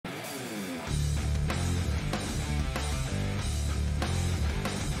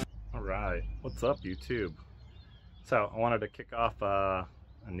Alright, what's up YouTube? So I wanted to kick off a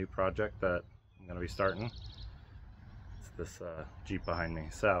new project that I'm going to be starting. It's this Jeep behind me.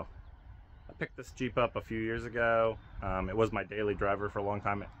 So I picked this Jeep up a few years ago. It was my daily driver for a long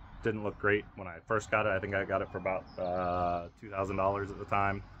time. It didn't look great when I first got it. I think I got it for about $2,000 at the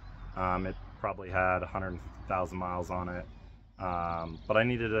time. It probably had 100,000 miles on it. But I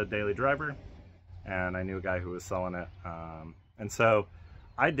needed a daily driver, and I knew a guy who was selling it. And so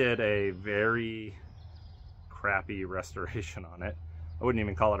I did a very crappy restoration on it. I wouldn't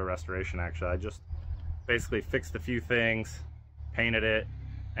even call it a restoration, actually. I just basically fixed a few things, painted it,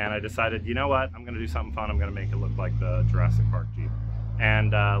 and I decided, you know what, I'm going to do something fun. I'm going to make it look like the Jurassic Park Jeep.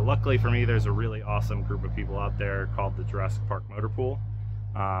 And luckily for me, there's a really awesome group of people out there called the Jurassic Park Motor Pool.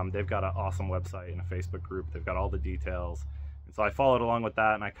 They've got an awesome website and a Facebook group. They've got all the details. And so I followed along with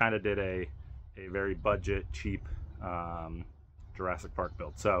that, and I kind of did a very budget, cheap Jurassic Park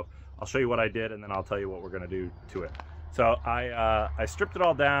build. So I'll show you what I did, and then I'll tell you what we're going to do to it. So I stripped it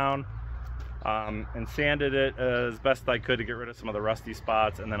all down and sanded it as best I could to get rid of some of the rusty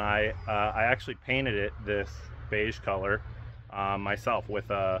spots, and then I actually painted it this beige color myself with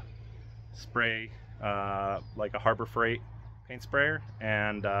a spray, like a Harbor Freight paint sprayer,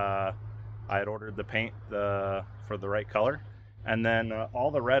 and I had ordered the paint for the right color, and then all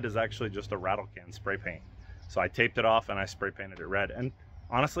the red is actually just a rattle can spray paint. So I taped it off and I spray painted it red, and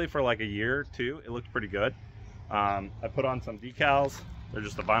honestly for like a year or two it looked pretty good. I put on some decals. They're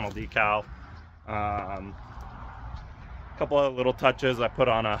just a vinyl decal. A couple of little touches. I put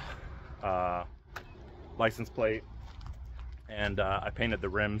on a license plate, and I painted the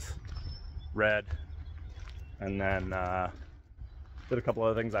rims red, and then did a couple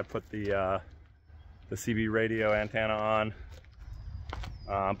other things. I put the CB radio antenna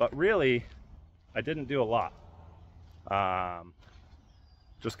on, but really I didn't do a lot.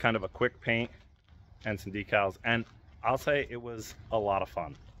 Just kind of a quick paint and some decals, and I'll say it was a lot of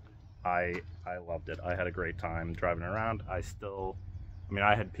fun. I loved it. I had a great time driving around.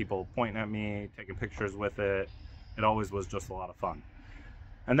 I had people pointing at me, taking pictures with it. It always was just a lot of fun.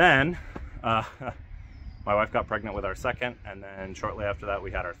 And then my wife got pregnant with our second, and then shortly after that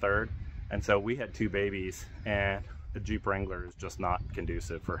we had our third, and so we had two babies, and the Jeep Wrangler is just not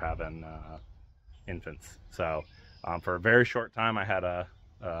conducive for having infants. So for a very short time I had a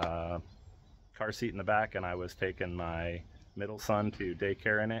car seat in the back, and I was taking my middle son to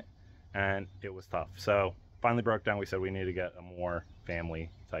daycare in it, and it was tough. So finally broke down. We said we need to get a more family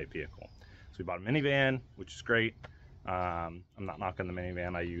type vehicle. So we bought a minivan, which is great. I'm not knocking the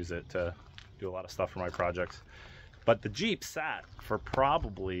minivan. I use it to do a lot of stuff for my projects. But the Jeep sat for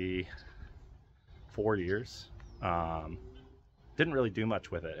probably 4 years. Didn't really do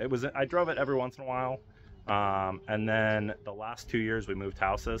much with it. I drove it every once in a while. And then the last 2 years we moved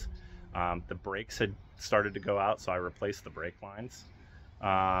houses. The brakes had started to go out, so I replaced the brake lines.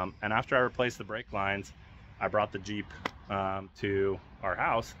 And after I replaced the brake lines, I brought the Jeep to our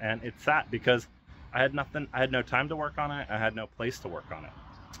house, and it sat because I had no time to work on it. I had no place to work on it.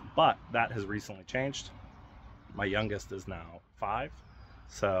 But that has recently changed. My youngest is now 5,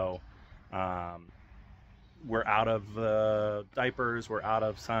 so we're out of the diapers, we're out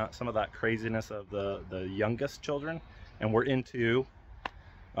of some of that craziness of the youngest children, and we're into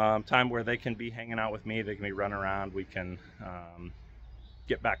time where they can be hanging out with me, they can be running around, we can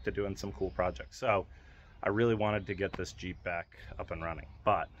get back to doing some cool projects. So I really wanted to get this Jeep back up and running,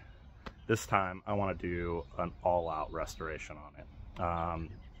 but this time I want to do an all-out restoration on it.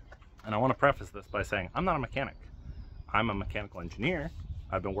 And I want to preface this by saying I'm not a mechanic. I'm a mechanical engineer.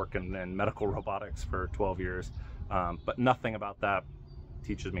 I've been working in medical robotics for 12 years, but nothing about that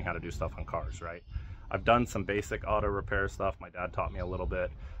teaches me how to do stuff on cars, right? I've done some basic auto repair stuff. My dad taught me a little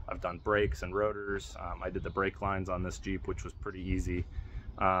bit. I've done brakes and rotors. I did the brake lines on this Jeep, which was pretty easy.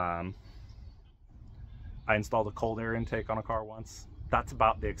 I installed a cold air intake on a car once. That's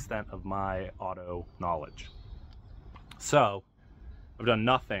about the extent of my auto knowledge. So I've done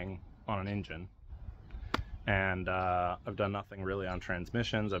nothing on an engine, and I've done nothing really on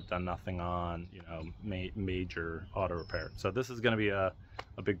transmissions. I've done nothing on, major auto repair. So this is going to be a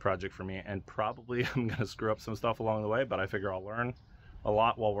big project for me, and probably I'm going to screw up some stuff along the way, but I figure I'll learn a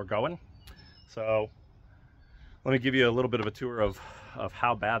lot while we're going. So let me give you a little bit of a tour of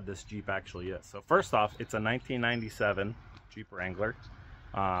how bad this Jeep actually is. So first off, it's a 1997 Jeep Wrangler,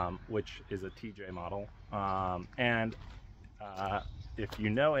 which is a TJ model. And if you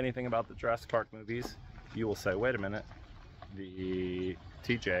know anything about the Jurassic Park movies, you will say, wait a minute, the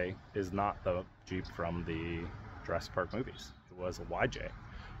TJ is not the Jeep from the Jurassic Park movies. It was a YJ.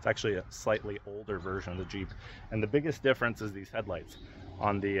 It's actually a slightly older version of the Jeep. And the biggest difference is these headlights.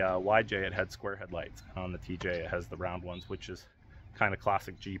 On the YJ it had square headlights, and on the TJ it has the round ones, which is kind of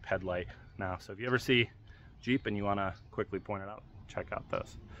classic Jeep headlight now. So if you ever see Jeep and you want to quickly point it out, check out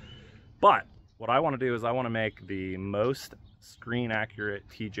those. But what I want to do is I want to make the most screen accurate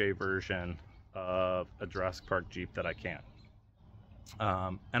TJ version of a Jurassic Park Jeep that I can.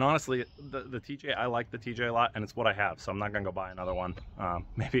 And honestly, the TJ, I like the TJ a lot, and it's what I have, so I'm not gonna go buy another one.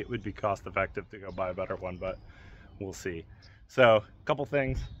 Maybe it would be cost effective to go buy a better one, but we'll see. So a couple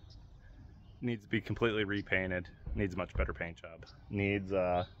things: needs to be completely repainted, needs a much better paint job, needs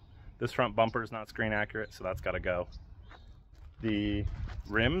this front bumper is not screen accurate, so that's got to go. The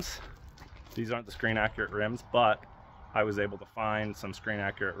rims, these aren't the screen accurate rims, but I was able to find some screen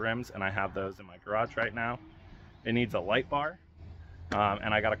accurate rims, and I have those in my garage right now. It needs a light bar,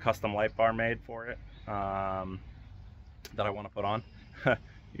 and I got a custom light bar made for it that I want to put on.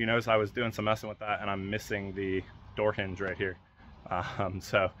 You notice I was doing some messing with that, and I'm missing the door hinge right here.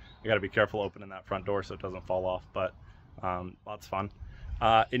 So I got to be careful opening that front door so it doesn't fall off, but lots of fun.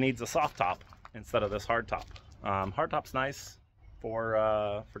 It needs a soft top instead of this hard top. Hard top's nice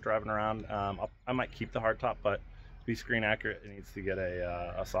for driving around. I might keep the hard top, but to be screen accurate, it needs to get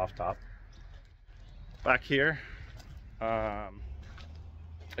a soft top. Back here,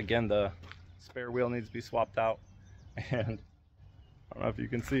 again, the spare wheel needs to be swapped out, and I don't know if you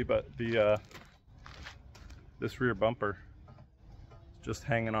can see, but the this rear bumper is just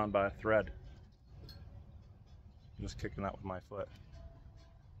hanging on by a thread. I'm just kicking that with my foot.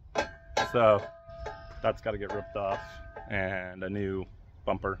 So that's got to get ripped off, and a new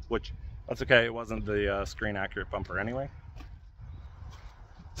bumper, which that's okay, it wasn't the screen accurate bumper anyway.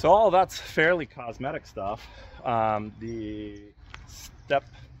 So all that's fairly cosmetic stuff. The step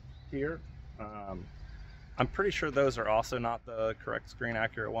here, I'm pretty sure those are also not the correct screen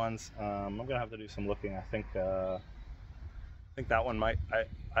accurate ones. I'm gonna have to do some looking. I think that one might,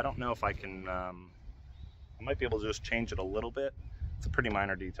 I don't know if I can, I might be able to just change it a little bit. It's a pretty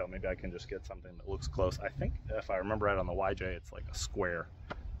minor detail. Maybe I can just get something that looks close. I think if I remember right on the YJ, it's like a square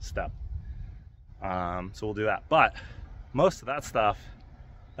step. So we'll do that. But most of that stuff,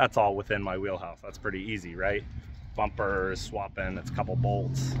 that's all within my wheelhouse. That's pretty easy, right? Bumpers, swapping, it's a couple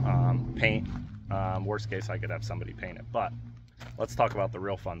bolts, paint. Worst case, I could have somebody paint it. But let's talk about the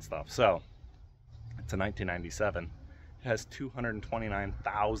real fun stuff. So it's a 1997. It has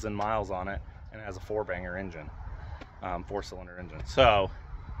 229,000 miles on it, and it has a 4-banger engine, 4-cylinder engine. So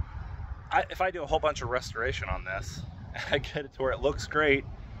if I do a whole bunch of restoration on this, I get it to where it looks great,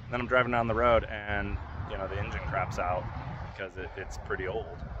 then I'm driving down the road and the engine craps out because it's pretty old.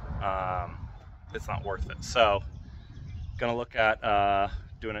 It's not worth it. So gonna look at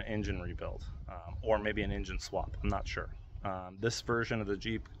doing an engine rebuild, or maybe an engine swap. I'm not sure. This version of the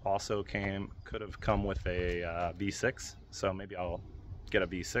Jeep also could have come with a V6, so maybe I'll get a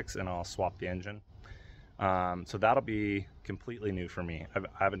V6 and I'll swap the engine. So that'll be completely new for me.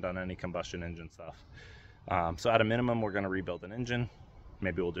 I haven't done any combustion engine stuff. So at a minimum, we're going to rebuild an engine.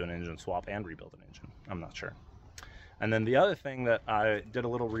 Maybe we'll do an engine swap and rebuild an engine. I'm not sure. And then the other thing that I did a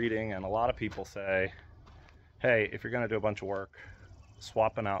little reading, and a lot of people say, hey, if you're going to do a bunch of work,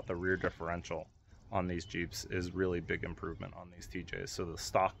 swapping out the rear differential on these Jeeps is really big improvement on these TJs. So the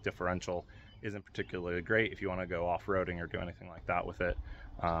stock differential isn't particularly great if you want to go off-roading or do anything like that with it.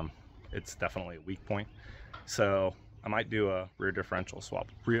 It's definitely a weak point. So I might do a rear differential swap,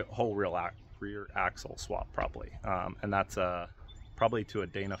 whole rear axle swap probably. And that's probably to a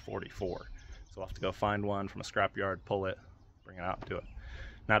Dana 44. So I'll have to go find one from a scrapyard, pull it, bring it out and do it.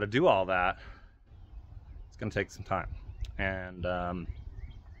 Now to do all that, it's gonna take some time. And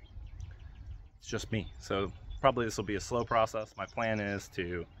it's just me. So probably this will be a slow process. My plan is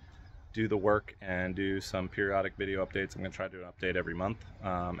to do the work and do some periodic video updates. I'm gonna try to do an update every month,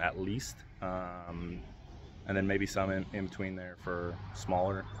 at least. And then maybe some in between there for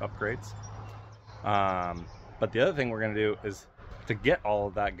smaller upgrades. But the other thing we're gonna do is to get all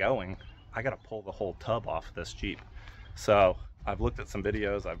of that going, I gotta pull the whole tub off this Jeep. So I've looked at some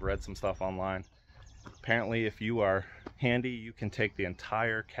videos, I've read some stuff online. Apparently if you are handy, you can take the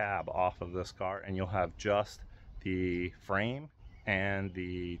entire cab off of this car and you'll have just the frame and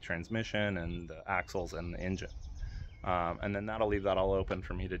the transmission and the axles and the engine. And then that'll leave that all open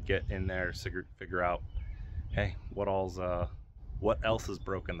for me to get in there, figure out, hey, what else is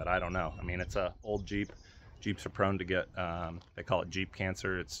broken that I don't know. I mean, it's a old Jeep. Jeeps are prone to get, they call it Jeep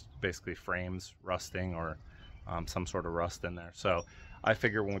cancer. It's basically frames rusting or some sort of rust in there. So I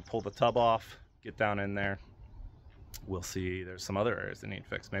figure when we pull the tub off, get down in there, we'll see there's some other areas that need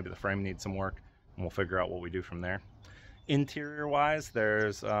fixed. Maybe the frame needs some work, and we'll figure out what we do from there. Interior wise,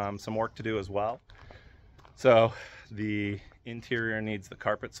 there's some work to do as well. So the interior needs the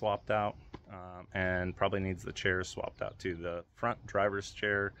carpet swapped out, and probably needs the chairs swapped out too. The front driver's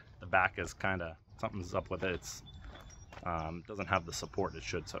chair, the back is kind of, something's up with it. It's doesn't have the support it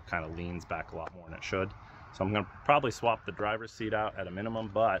should, so it kind of leans back a lot more than it should. So I'm going to probably swap the driver's seat out at a minimum,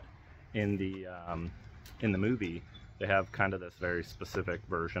 but in the movie they have kind of this very specific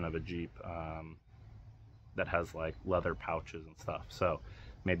version of a Jeep that has like leather pouches and stuff, so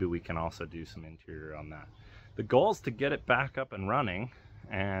maybe we can also do some interior on that. The goal is to get it back up and running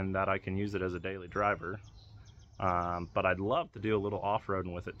and that I can use it as a daily driver, but I'd love to do a little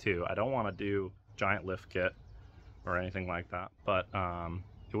off-roading with it too. I don't want to do giant lift kit or anything like that, but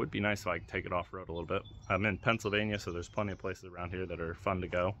it would be nice if I could take it off-road a little bit. I'm in Pennsylvania, so there's plenty of places around here that are fun to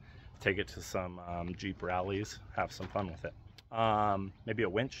go. Take it to some Jeep rallies, have some fun with it. Maybe a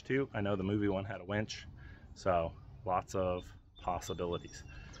winch too. I know the movie one had a winch, so lots of possibilities.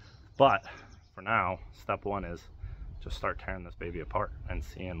 But for now, step one is just start tearing this baby apart and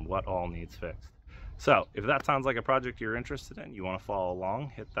seeing what all needs fixed. So if that sounds like a project you're interested in, you want to follow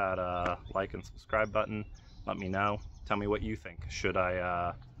along, hit that like and subscribe button. Let me know. Tell me what you think. Should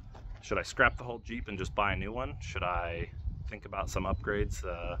I scrap the whole Jeep and just buy a new one? Should I think about some upgrades?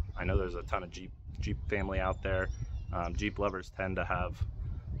 I know there's a ton of Jeep family out there. Jeep lovers tend to have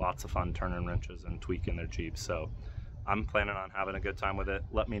lots of fun turning wrenches and tweaking their Jeeps. So I'm planning on having a good time with it.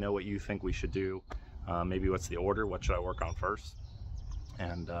 Let me know what you think we should do. Maybe what's the order? What should I work on first?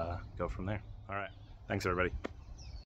 And go from there. All right. Thanks, everybody.